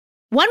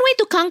One way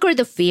to conquer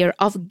the fear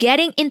of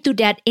getting into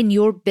debt in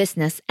your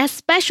business,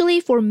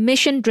 especially for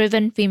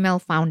mission-driven female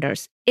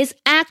founders, is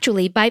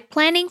actually by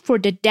planning for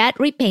the debt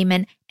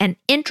repayment and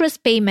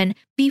interest payment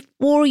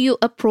before you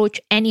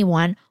approach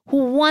anyone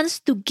who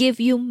wants to give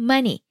you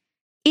money.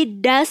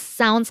 It does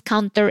sound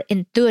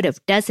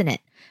counterintuitive, doesn't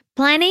it?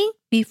 Planning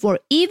before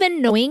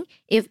even knowing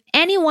if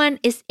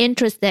anyone is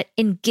interested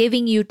in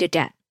giving you the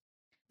debt.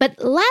 But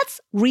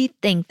let's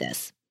rethink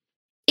this.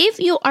 If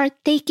you are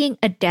taking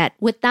a debt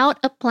without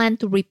a plan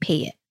to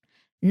repay it,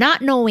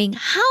 not knowing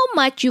how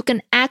much you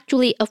can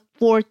actually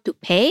afford to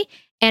pay,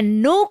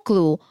 and no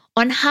clue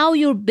on how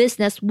your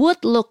business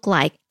would look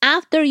like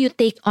after you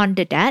take on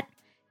the debt,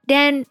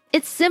 then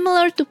it's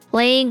similar to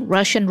playing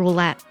Russian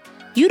roulette.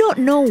 You don't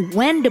know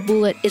when the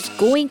bullet is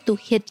going to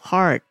hit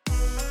hard.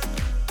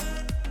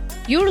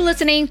 You're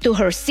listening to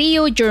Her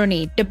CEO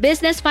Journey, the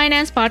business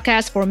finance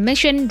podcast for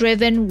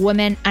mission-driven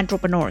women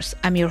entrepreneurs.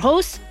 I'm your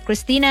host,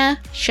 Christina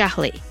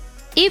Shahli.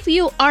 If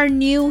you are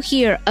new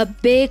here, a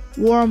big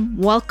warm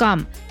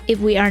welcome. If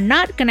we are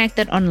not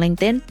connected on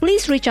LinkedIn,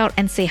 please reach out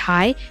and say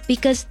hi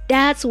because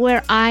that's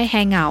where I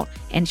hang out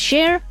and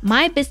share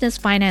my business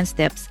finance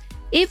tips.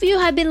 If you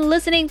have been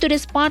listening to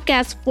this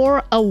podcast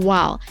for a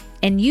while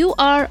and you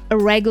are a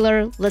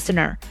regular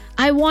listener,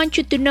 I want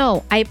you to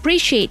know I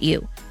appreciate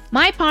you.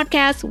 My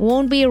podcast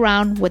won't be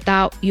around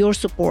without your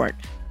support.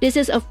 This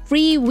is a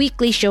free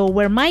weekly show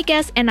where my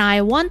guests and I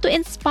want to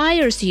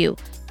inspire you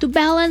to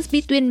balance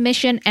between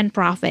mission and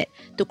profit,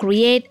 to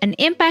create an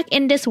impact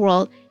in this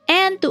world,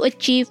 and to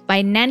achieve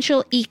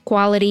financial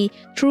equality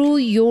through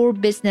your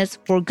business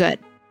for good.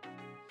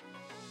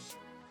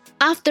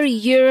 After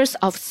years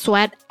of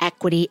sweat,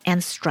 equity,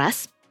 and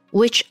stress,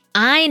 which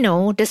I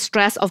know the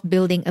stress of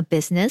building a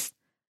business,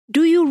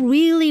 do you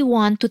really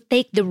want to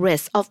take the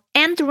risk of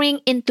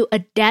entering into a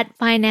debt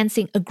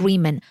financing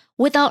agreement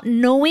without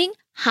knowing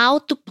how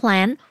to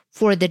plan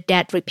for the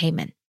debt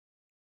repayment?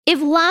 If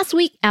last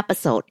week's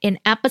episode, in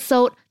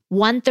episode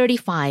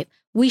 135,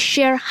 we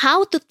share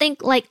how to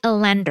think like a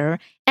lender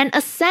and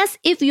assess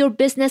if your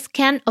business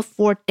can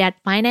afford debt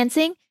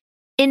financing,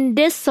 in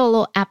this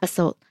solo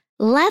episode,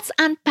 let's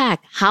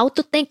unpack how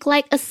to think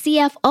like a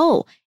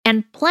CFO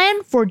and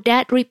plan for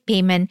debt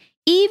repayment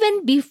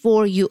even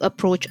before you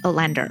approach a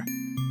lender.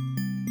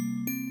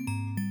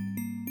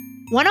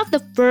 One of the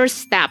first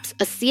steps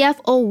a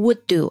CFO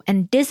would do,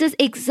 and this is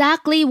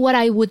exactly what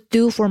I would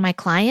do for my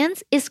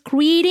clients, is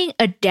creating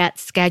a debt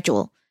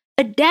schedule.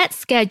 A debt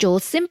schedule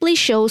simply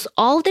shows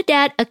all the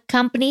debt a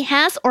company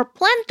has or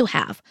plan to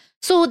have.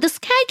 So the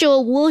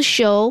schedule will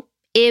show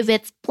if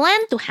it's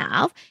planned to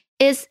have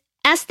is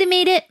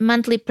estimated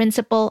monthly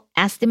principal,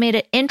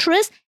 estimated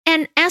interest,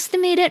 and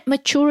estimated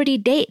maturity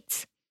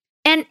dates.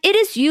 And it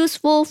is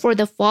useful for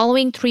the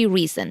following 3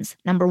 reasons.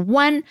 Number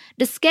 1,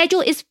 the schedule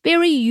is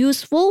very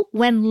useful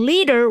when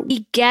later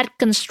we get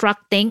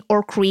constructing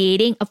or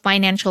creating a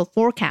financial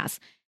forecast.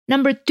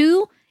 Number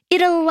 2,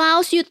 it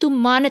allows you to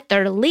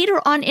monitor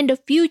later on in the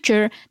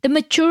future the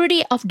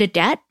maturity of the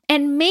debt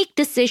and make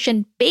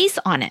decisions based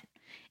on it.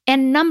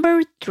 And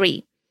number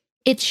 3,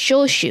 it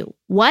shows you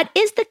what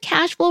is the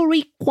cash flow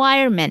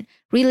requirement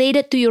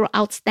related to your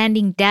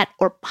outstanding debt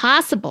or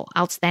possible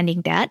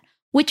outstanding debt,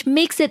 which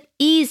makes it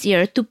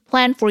easier to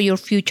plan for your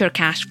future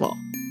cash flow.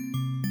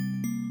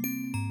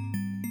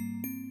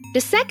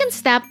 The second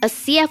step a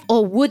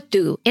CFO would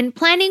do in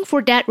planning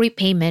for debt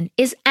repayment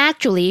is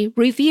actually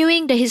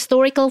reviewing the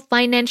historical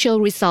financial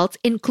results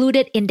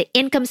included in the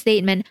income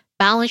statement,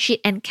 balance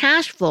sheet, and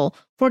cash flow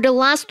for the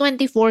last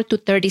 24 to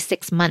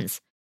 36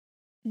 months.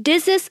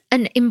 This is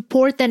an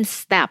important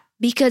step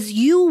because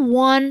you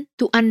want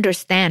to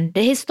understand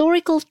the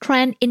historical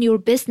trend in your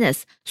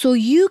business so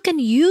you can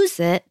use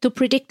it to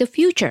predict the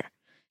future.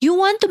 You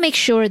want to make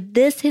sure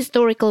these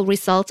historical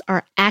results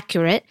are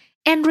accurate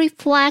and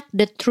reflect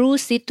the true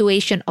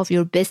situation of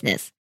your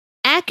business.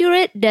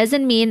 Accurate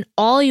doesn't mean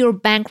all your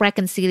bank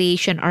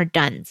reconciliation are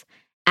done.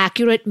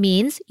 Accurate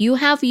means you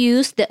have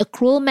used the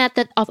accrual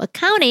method of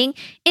accounting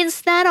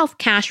instead of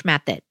cash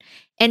method,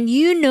 and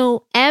you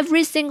know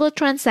every single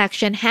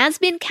transaction has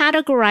been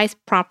categorized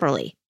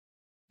properly.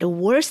 The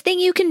worst thing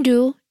you can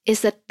do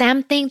is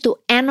attempting to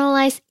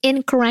analyze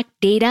incorrect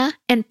data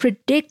and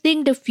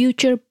predicting the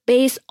future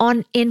based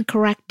on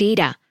incorrect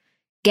data.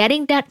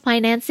 Getting debt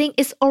financing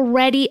is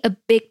already a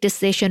big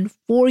decision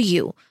for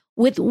you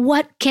with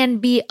what can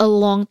be a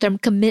long-term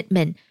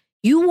commitment.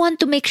 You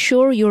want to make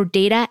sure your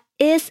data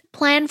is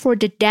planned for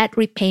the debt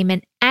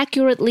repayment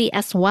accurately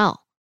as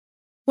well.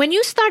 When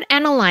you start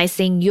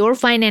analyzing your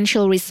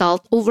financial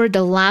results over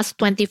the last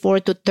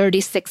 24 to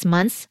 36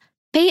 months,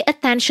 pay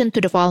attention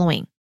to the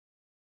following.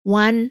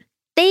 1,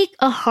 take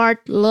a hard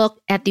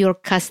look at your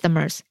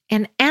customers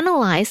and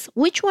analyze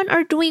which one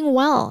are doing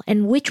well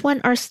and which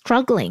one are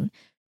struggling.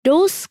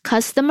 Those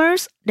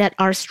customers that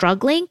are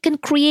struggling can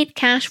create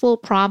cash flow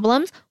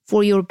problems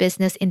for your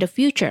business in the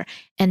future,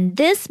 and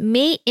this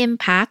may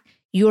impact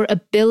your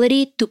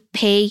ability to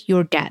pay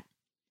your debt.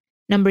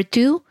 Number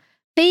 2,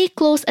 pay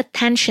close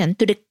attention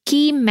to the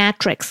key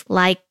metrics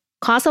like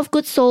cost of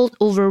goods sold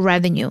over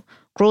revenue,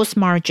 gross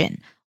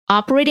margin,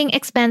 operating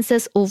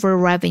expenses over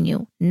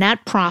revenue,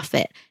 net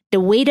profit, the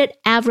weighted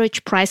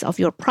average price of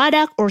your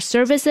product or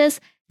services,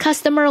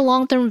 customer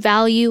long-term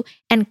value,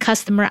 and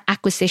customer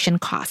acquisition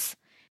costs.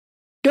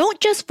 Don't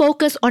just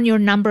focus on your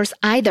numbers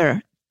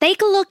either.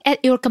 Take a look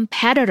at your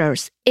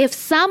competitors. If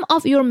some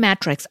of your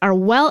metrics are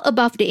well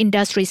above the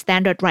industry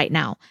standard right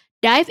now,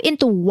 dive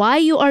into why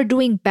you are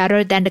doing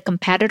better than the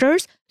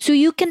competitors so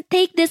you can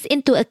take this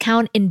into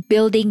account in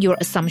building your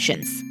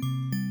assumptions.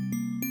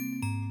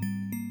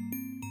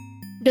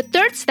 The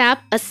third step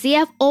a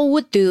CFO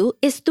would do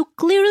is to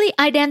clearly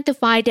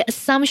identify the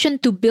assumption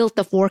to build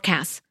the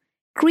forecast.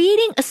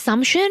 Creating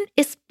assumption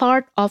is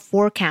part of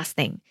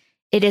forecasting.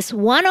 It is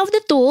one of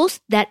the tools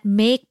that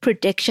make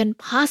prediction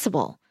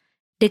possible.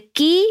 The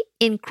key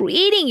in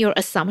creating your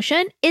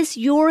assumption is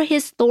your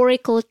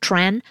historical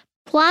trend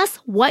plus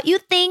what you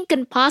think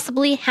can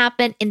possibly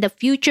happen in the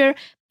future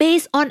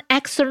based on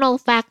external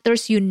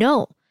factors you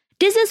know.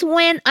 This is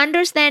when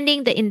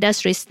understanding the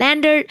industry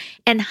standard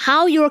and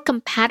how your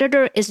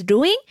competitor is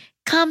doing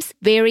comes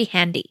very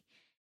handy.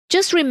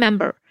 Just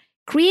remember,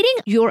 creating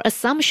your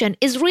assumption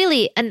is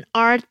really an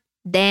art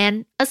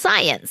than a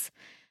science.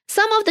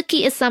 Some of the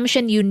key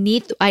assumptions you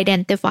need to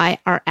identify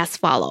are as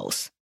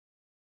follows.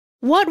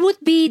 What would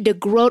be the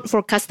growth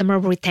for customer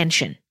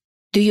retention?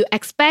 Do you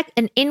expect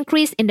an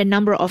increase in the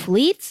number of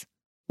leads?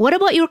 What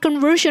about your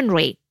conversion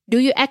rate? Do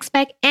you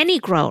expect any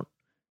growth?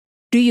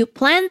 Do you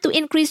plan to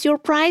increase your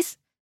price?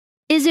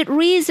 Is it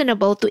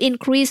reasonable to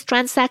increase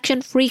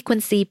transaction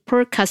frequency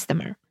per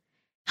customer?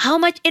 How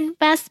much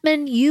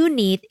investment you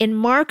need in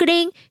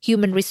marketing,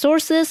 human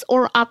resources,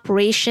 or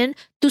operation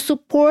to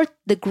support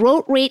the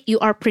growth rate you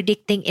are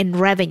predicting in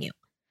revenue?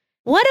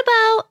 What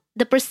about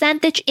the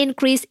percentage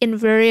increase in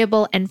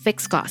variable and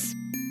fixed costs?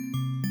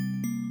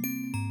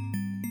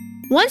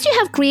 Once you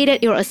have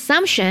created your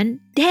assumption,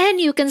 then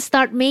you can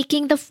start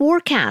making the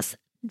forecast.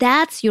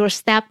 That's your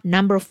step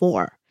number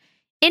 4.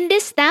 In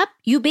this step,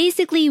 you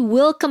basically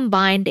will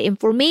combine the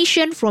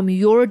information from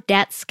your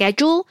debt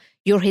schedule,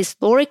 your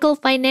historical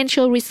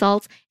financial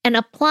results, and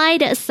apply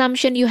the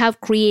assumption you have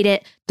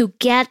created to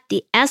get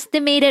the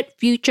estimated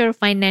future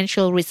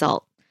financial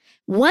result.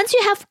 Once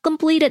you have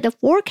completed the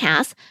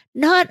forecast,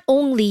 not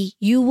only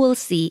you will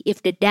see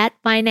if the debt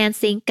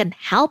financing can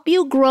help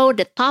you grow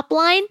the top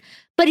line,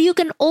 but you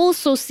can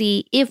also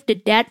see if the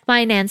debt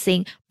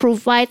financing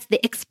provides the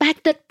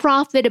expected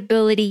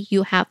profitability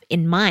you have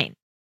in mind.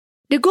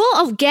 The goal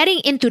of getting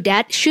into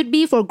debt should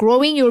be for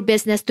growing your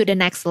business to the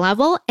next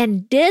level,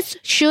 and this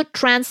should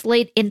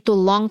translate into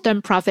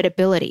long-term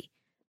profitability.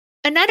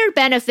 Another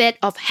benefit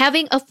of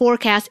having a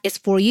forecast is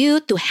for you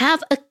to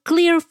have a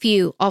clear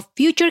view of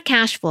future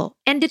cash flow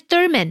and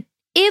determine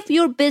if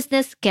your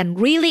business can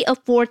really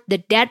afford the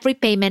debt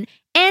repayment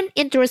and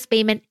interest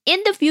payment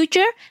in the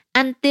future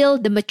until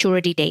the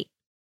maturity date.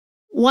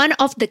 One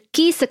of the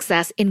key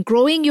success in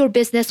growing your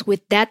business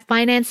with debt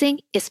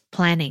financing is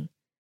planning.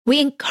 We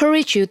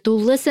encourage you to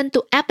listen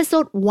to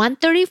episode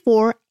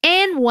 134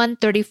 and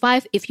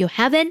 135 if you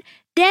haven't,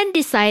 then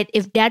decide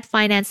if debt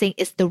financing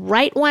is the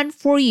right one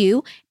for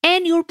you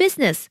and your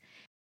business.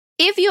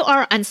 If you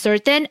are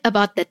uncertain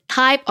about the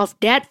type of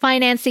debt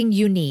financing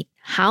you need,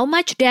 how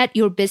much debt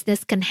your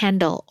business can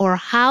handle, or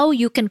how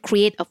you can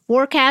create a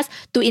forecast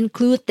to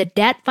include the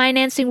debt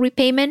financing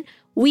repayment,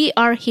 we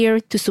are here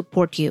to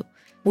support you.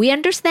 We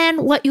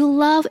understand what you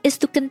love is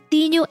to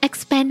continue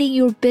expanding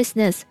your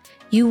business.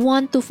 You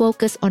want to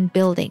focus on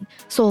building,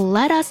 so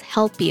let us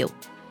help you.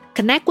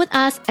 Connect with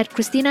us at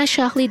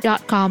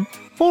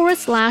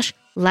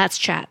christinashahley.com/let's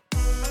chat.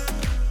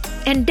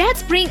 And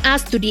that's bring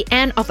us to the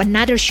end of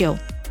another show.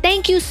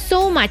 Thank you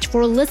so much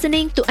for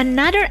listening to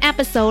another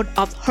episode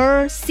of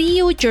Her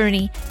CEO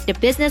Journey, the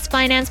business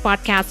finance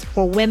podcast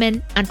for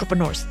women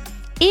entrepreneurs.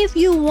 If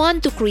you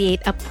want to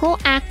create a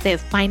proactive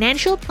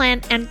financial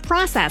plan and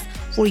process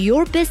for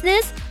your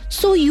business,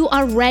 so you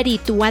are ready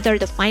to weather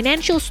the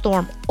financial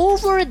storm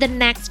over the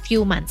next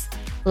few months,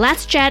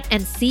 let's chat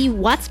and see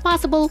what's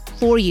possible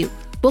for you.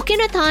 Book in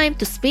a time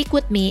to speak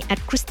with me at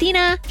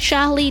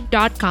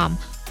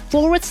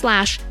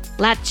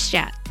christinashahley.com/let's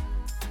chat.